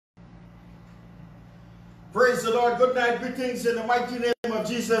Praise the Lord. Good night. Greetings in the mighty name of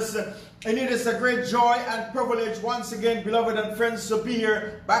Jesus. And it is a great joy and privilege once again, beloved and friends, to be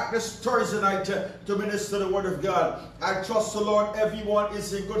here back this Thursday night to minister the Word of God. I trust the Lord everyone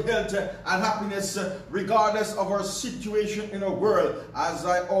is in good health and happiness regardless of our situation in our world. As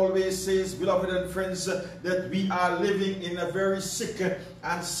I always say, beloved and friends, that we are living in a very sick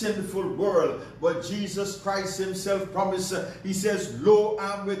and sinful world. But Jesus Christ himself promised, he says, "Lo,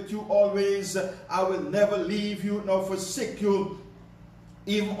 I'm with you always. I will never leave you nor forsake you,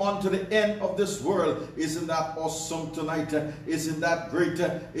 even unto the end of this world." Isn't that awesome tonight? Isn't that great?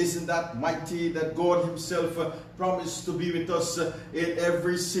 Isn't that mighty that God himself promised to be with us in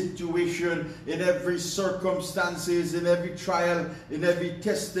every situation, in every circumstances, in every trial, in every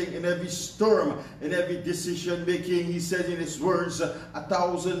testing, in every storm, in every decision making. He said in his words,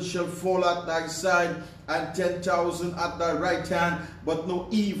 1,000 shall fall at thy side and 10,000 at thy right hand, but no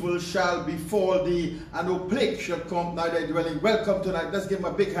evil shall befall thee, and no plague shall come nigh thy dwelling. Welcome tonight. Let's give him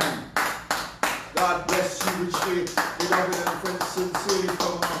a big hand. God bless you richly, beloved and friends, sincerely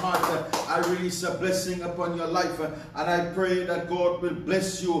from my heart. I release a blessing upon your life, and I pray that God will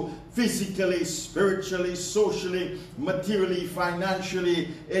bless you physically, spiritually, socially, materially, financially,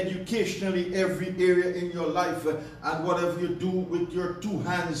 educationally, every area in your life. And whatever you do with your two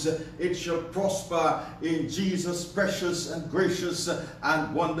hands, it shall prosper in Jesus' precious and gracious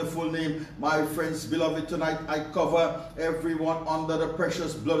and wonderful name. My friends, beloved, tonight I cover everyone under the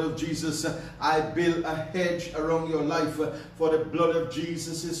precious blood of Jesus. I build a hedge around your life, for the blood of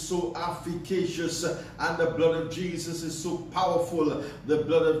Jesus is so efficacious and the blood of Jesus is so powerful. The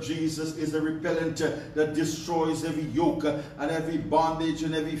blood of Jesus is a repellent that destroys every yoke and every bondage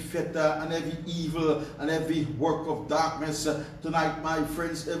and every fetter and every evil and every work of darkness. Tonight, my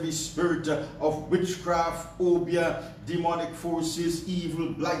friends, every spirit of witchcraft, obeah, demonic forces,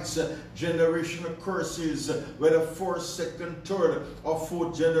 evil blights, generational curses, whether first, second, third, or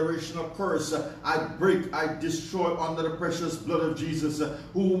fourth generational curse, I break, I destroy under the precious blood of Jesus.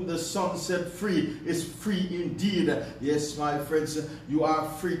 Whom the Son set free is free indeed. Yes, my friends, you are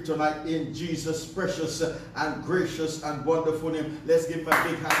free tonight in Jesus' precious and gracious and wonderful name. Let's give him a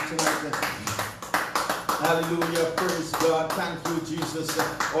big hand tonight. Hallelujah. Praise God. Thank you, Jesus.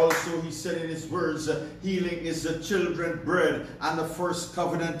 Also, he said in his words, healing is the children's bread, and the first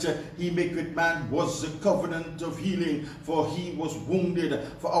covenant he made with man was the covenant of healing. For he was wounded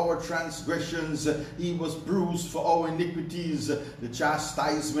for our transgressions, he was bruised for our iniquities. The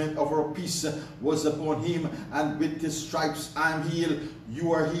chastisement of our peace was upon him, and with his stripes I am healed.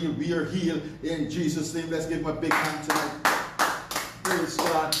 You are healed. We are healed in Jesus' name. Let's give him a big hand tonight. Praise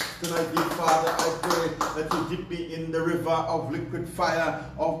God. Tonight, dear Father, I pray that you dip me in the river of liquid fire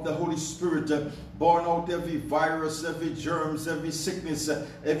of the Holy Spirit. Burn out every virus, every germs, every sickness,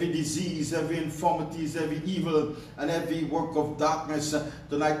 every disease, every infirmities, every evil, and every work of darkness.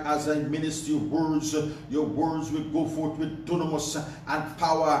 Tonight, as I minister your words will go forth with dunamis and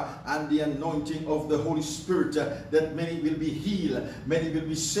power and the anointing of the Holy Spirit, that many will be healed, many will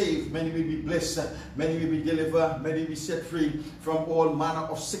be saved, many will be blessed, many will be delivered, many will be set free from all manner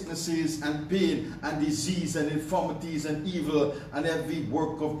of sicknesses and pain and disease and infirmities and evil and every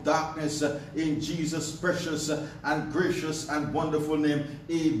work of darkness, in Jesus' precious and gracious and wonderful name.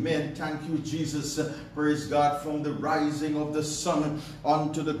 Amen. Thank you, Jesus. Praise God. From the rising of the sun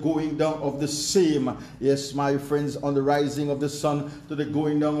unto the going down of the same. Yes, my friends, on the rising of the sun to the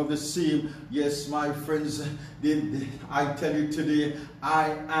going down of the same. Yes, my friends, I tell you today,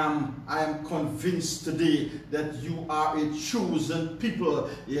 I am convinced today that you are a chosen people.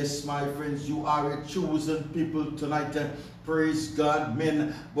 Yes, my friends, you are a chosen people tonight. Praise God,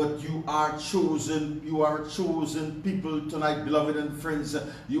 men, but you are chosen. You are chosen people tonight, beloved and friends.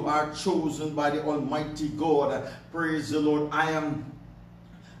 You are chosen by the Almighty God. Praise the Lord. I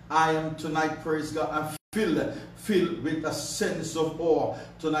am tonight, praise God, I'm filled with a sense of awe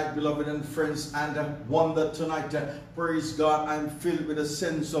tonight, beloved and friends, and wonder tonight. Praise God, I'm filled with a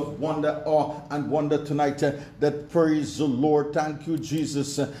sense of wonder, awe, and wonder tonight. That praise the Lord. Thank you,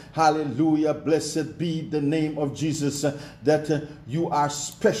 Jesus. Hallelujah. Blessed be the name of Jesus. That you are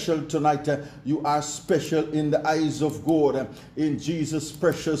special tonight. You are special in the eyes of God. In Jesus'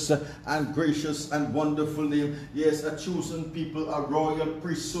 precious and gracious and wonderful name. Yes, a chosen people, a royal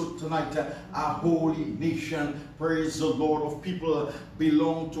priesthood tonight, a holy nation. praise the Lord, of people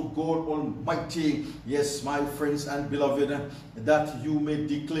belong to God Almighty. Yes, my friends and beloved, that you may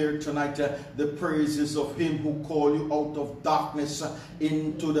declare tonight the praises of him who called you out of darkness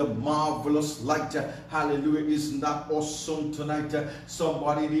into the marvelous light. Hallelujah. Isn't that awesome tonight?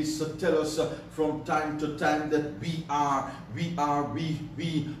 Somebody needs to tell us from time to time that we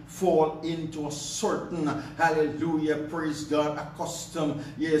fall into a certain, hallelujah, praise God, accustomed.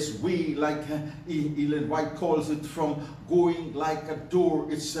 Yes, we, like Ellen White calls it, from going like a door,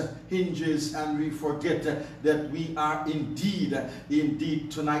 its hinges, and we forget that we are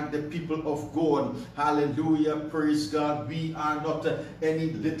indeed tonight the people of God. Hallelujah, praise God. We are not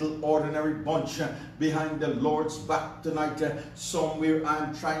any little ordinary bunch behind the Lord's back tonight. Somewhere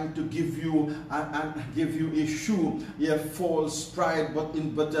I'm trying to give you a shoe, false pride, but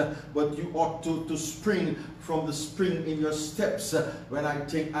you ought to spring from the spring in your steps. When I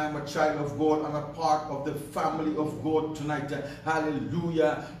think I'm a child of God, I'm a part of the family of God tonight.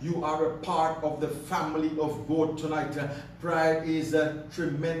 Hallelujah. You are a part of the family of God tonight. Pride is a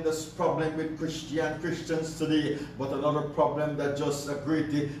tremendous problem with Christians today, but another problem that just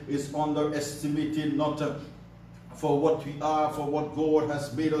greatly is underestimated, not for what we are, for what God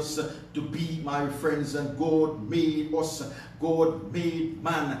has made us to be, my friends. And God made us, God made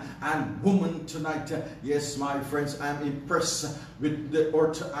man and woman tonight. Yes, my friends, I'm impressed with the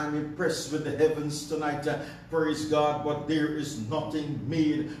earth, I'm impressed with the heavens tonight. Praise God. But there is nothing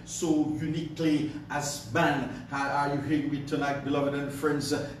made so uniquely as man. Are you hearing me tonight, beloved and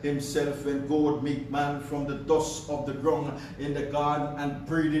friends? Himself, when God made man from the dust of the ground in the garden and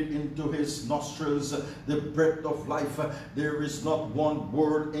breathed it into his nostrils the breath of life, there is not one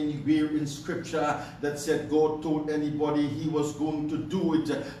word anywhere in scripture that said God told anybody he was going to do it.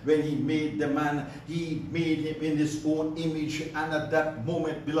 When he made the man, he made him in his own image. And at that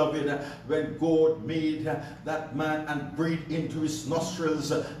moment, beloved, when God made that man and breathed into his nostrils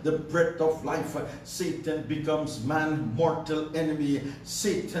the breath of life, Satan becomes man's mortal enemy.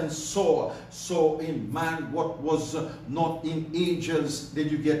 Satan saw in man what was not in angels.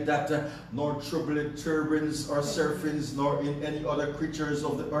 Did you get that? Nor turbulent turbines or seraphims, nor in any other creatures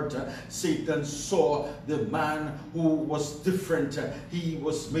of the earth. Satan saw the man who was different. He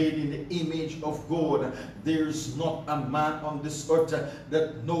was made in the image of God. There's not a man on this earth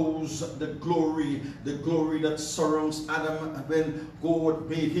that knows the glory that surrounds Adam when God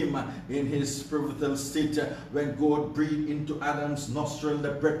made him in his pivotal state. When God breathed into Adam's nostril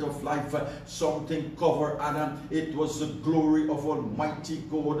the breath of life, something covered Adam. It was the glory of Almighty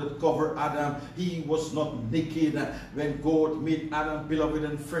God that covered Adam. He was not naked. When God made Adam, beloved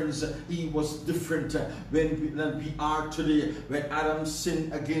and friends, he was different than we are today. When Adam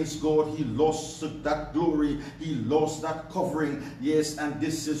sinned against God, he lost that glory, he lost that covering. Yes, and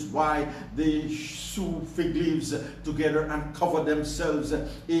this is why they sew fig leaves together and cover themselves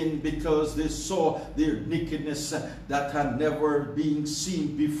in, because they saw their nakedness that had never been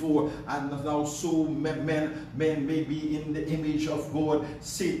seen before. And now so men may be in the image of God.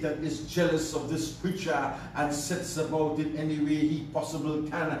 Satan is jealous of this creature and sets about it any way he possibly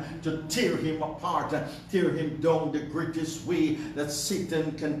can to tear him apart, tear him down. The greatest way that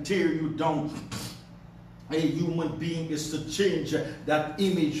Satan can tear you down, a human being, is to change that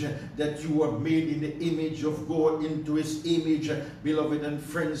image that you were made in the image of God into his image. Beloved and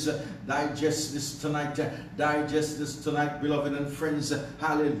friends, digest this tonight. Digest this tonight, beloved and friends.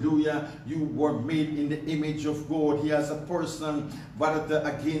 Hallelujah. You were made in the image of God. He has a personal battle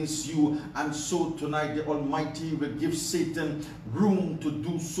against you. And so tonight the Almighty will give Satan room to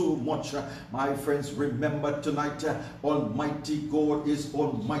do so much. My friends, remember tonight, Almighty God is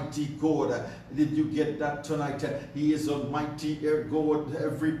Almighty God. Did you get that tonight? He is Almighty God.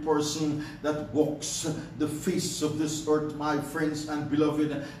 Every person that walks the face of this earth, my friends and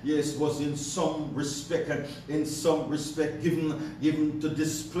beloved, yes, was in some respect given to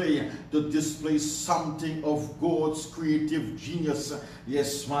display something of God's creative genius.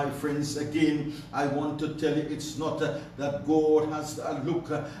 Yes, my friends, again, I want to tell you, it's not that God has a look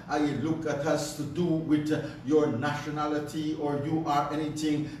that has to do with your nationality, or you are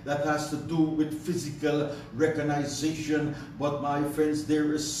anything that has to do with physical recognition. But my friends,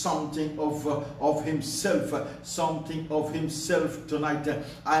 there is something of himself, tonight.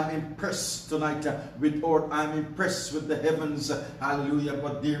 I'm impressed tonight with earth. I'm impressed with the heavens. Hallelujah.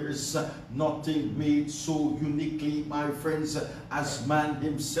 But there is nothing made so uniquely, my friends, as man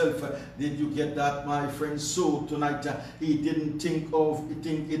himself. Did you get that, my friends? So tonight, he didn't think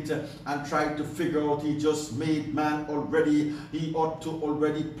it and try to figure out. He just made man already. He ought to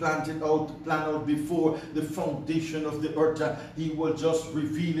already plan out before the foundation of the earth, he will just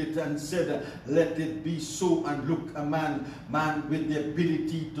reveal it and said, let it be so. And look, a man with the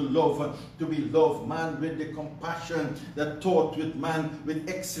ability to love, to be loved, man with the compassion that taught with man with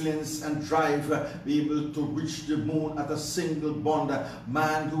excellence and drive, be able to reach the moon at a single bond,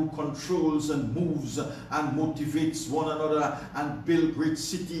 man who controls and moves and motivates one another and build great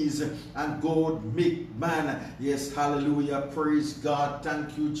cities, and God make man. Yes, hallelujah, praise God,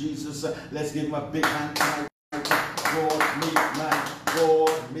 thank you, Jesus. Let's give him a big hand tonight. God made man,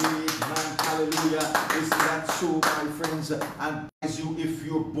 God made man, hallelujah. Is that so, my friends? And as you, if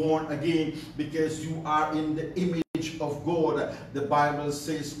you're born again, because you are in the image of God, the Bible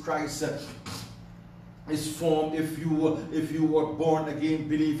says Christ is formed. If you were born again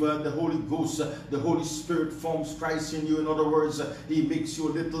believer, the Holy Ghost, the Holy Spirit forms Christ in you. In other words, he makes you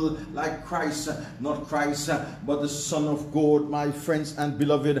a little like Christ, not Christ, but the Son of God, my friends and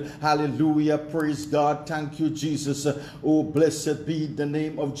beloved. Hallelujah, praise God, thank you, Jesus. Oh, blessed be the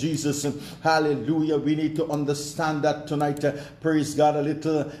name of Jesus. Hallelujah. We need to understand that tonight, praise God, a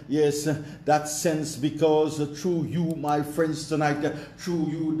little, yes, that sense, because through you, my friends, tonight, through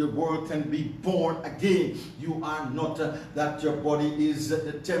you the world can be born again. You are not that your body is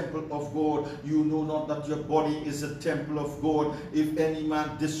the temple of God. You know not that your body is a temple of God. If any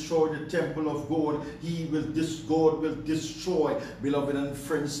man destroy the temple of God, God will destroy. Beloved and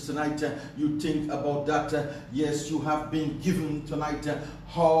friends, tonight you think about that. Yes, you have been given tonight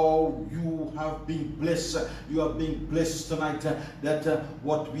how you have been blessed. You have been blessed tonight that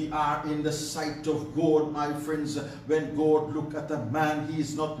what we are in the sight of God, my friends. When God look at a man, he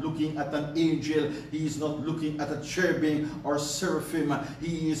is not looking at an angel. He is not looking at a cherubim or seraphim.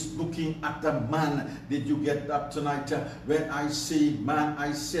 He is looking at a man. Did you get that tonight? When I say man,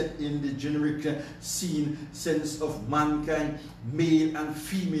 I said in the generic sense of mankind, male and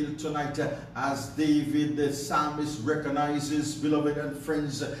female tonight, as David the psalmist recognizes, beloved and friends.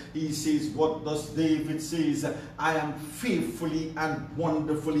 He says, what does David says? I am fearfully and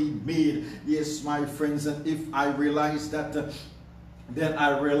wonderfully made. Yes, my friends, and if I realize that, then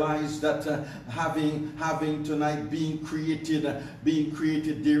I realize that having tonight being created,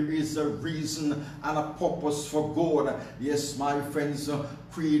 there is a reason and a purpose for God. Yes, my friends,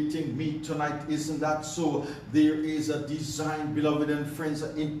 creating me tonight, isn't that so? There is a design, beloved and friends,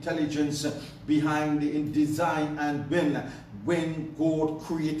 intelligence behind the design. And when God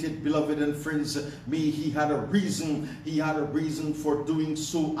created, beloved and friends, me, he had a reason for doing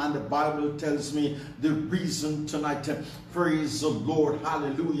so. And the Bible tells me the reason tonight. Praise the Lord,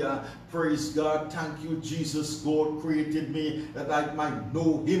 hallelujah, praise God, thank you, Jesus. God created me that I might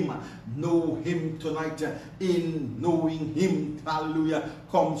know him tonight. In knowing him, hallelujah,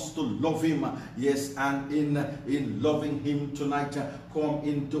 comes to love him. Yes, and in loving him tonight, come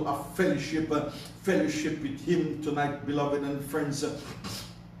into a fellowship with him tonight, beloved and friends.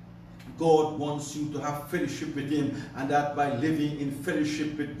 God wants you to have fellowship with him, and that by living in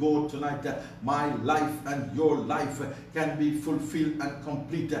fellowship with God tonight, my life and your life can be fulfilled and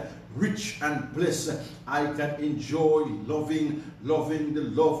complete, rich and blessed. I can enjoy loving the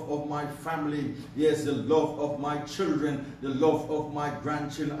love of my family. Yes, the love of my children, the love of my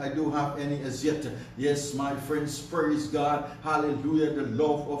grandchildren. I don't have any as yet. Yes, my friends, praise God, hallelujah, the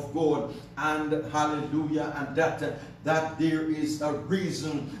love of God, and hallelujah, and that there is a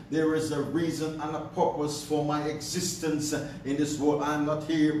reason and a purpose for my existence in this world. I'm not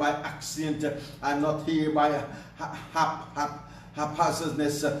here by accident. I'm not here by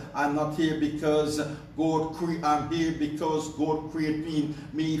haphazardness. I'm not here because I'm here because God created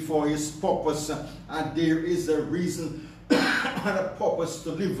me for his purpose, and there is a reason and a purpose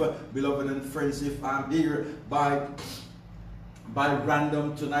to live, beloved and friends. If I'm here by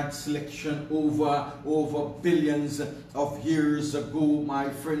random tonight selection over billions of years ago, my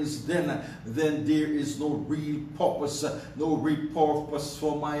friends, then there is no real purpose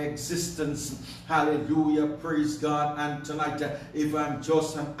for my existence. Hallelujah, praise God. And tonight, if I'm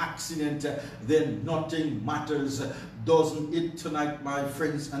just an accident, then nothing matters. Doesn't it tonight, my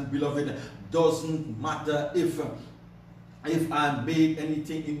friends and beloved? Doesn't matter if I made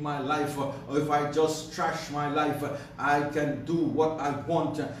anything in my life, or if I just trash my life. I can do what I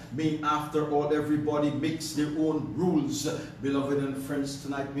want. After all, everybody makes their own rules. Beloved and friends,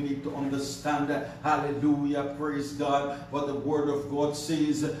 tonight we need to understand that. Hallelujah, praise God. What the word of God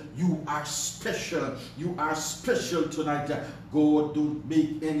says, you are special. You are special tonight. God don't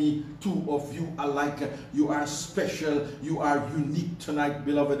make any two of you alike. You are special. You are unique tonight,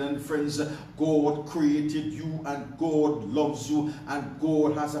 beloved and friends. God created you, and God loves you, and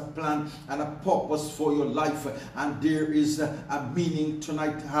God has a plan and a purpose for your life. And there is a meaning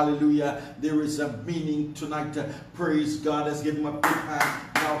tonight. Hallelujah. There is a meaning tonight. Praise God. Let's give him a big hand.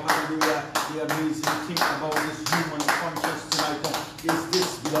 Now, hallelujah. The amazing thing about this human conscience tonight is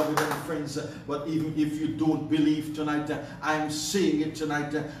this, beloved and friends. But even if you don't believe tonight, I'm saying it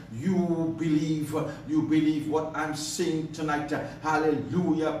tonight. You believe what I'm saying tonight.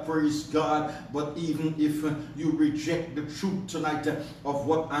 Hallelujah. Praise God. But even if you reject the truth tonight of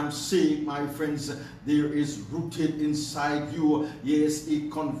what I'm saying, my friends, there is rooted inside you, yes, a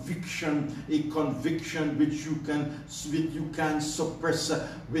conviction which you can suppress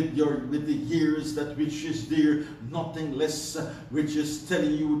with the years, that which is there, nothing less, which is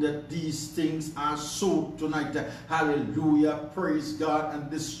telling you that these things are so tonight. Hallelujah. Praise God. And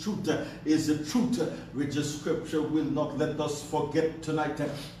this truth is the truth which the scripture will not let us forget tonight.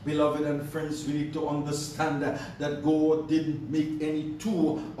 Beloved and friends, we need to understand that God didn't make any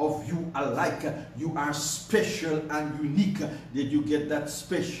two of you alike. You are special and unique. Did you get that?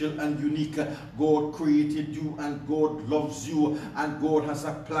 Special and unique. God created you, and God loves you, and God has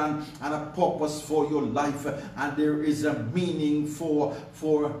a plan and a purpose for your life, and there is a meaning for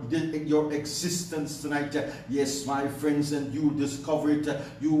your existence tonight. Yes, my friends, and you discover it.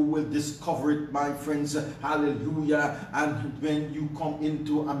 You will discover it, my friends. Hallelujah. And when you come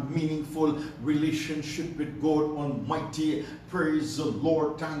into a meaningful relationship with God Almighty, praise the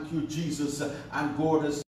Lord. Thank you, Jesus. And God has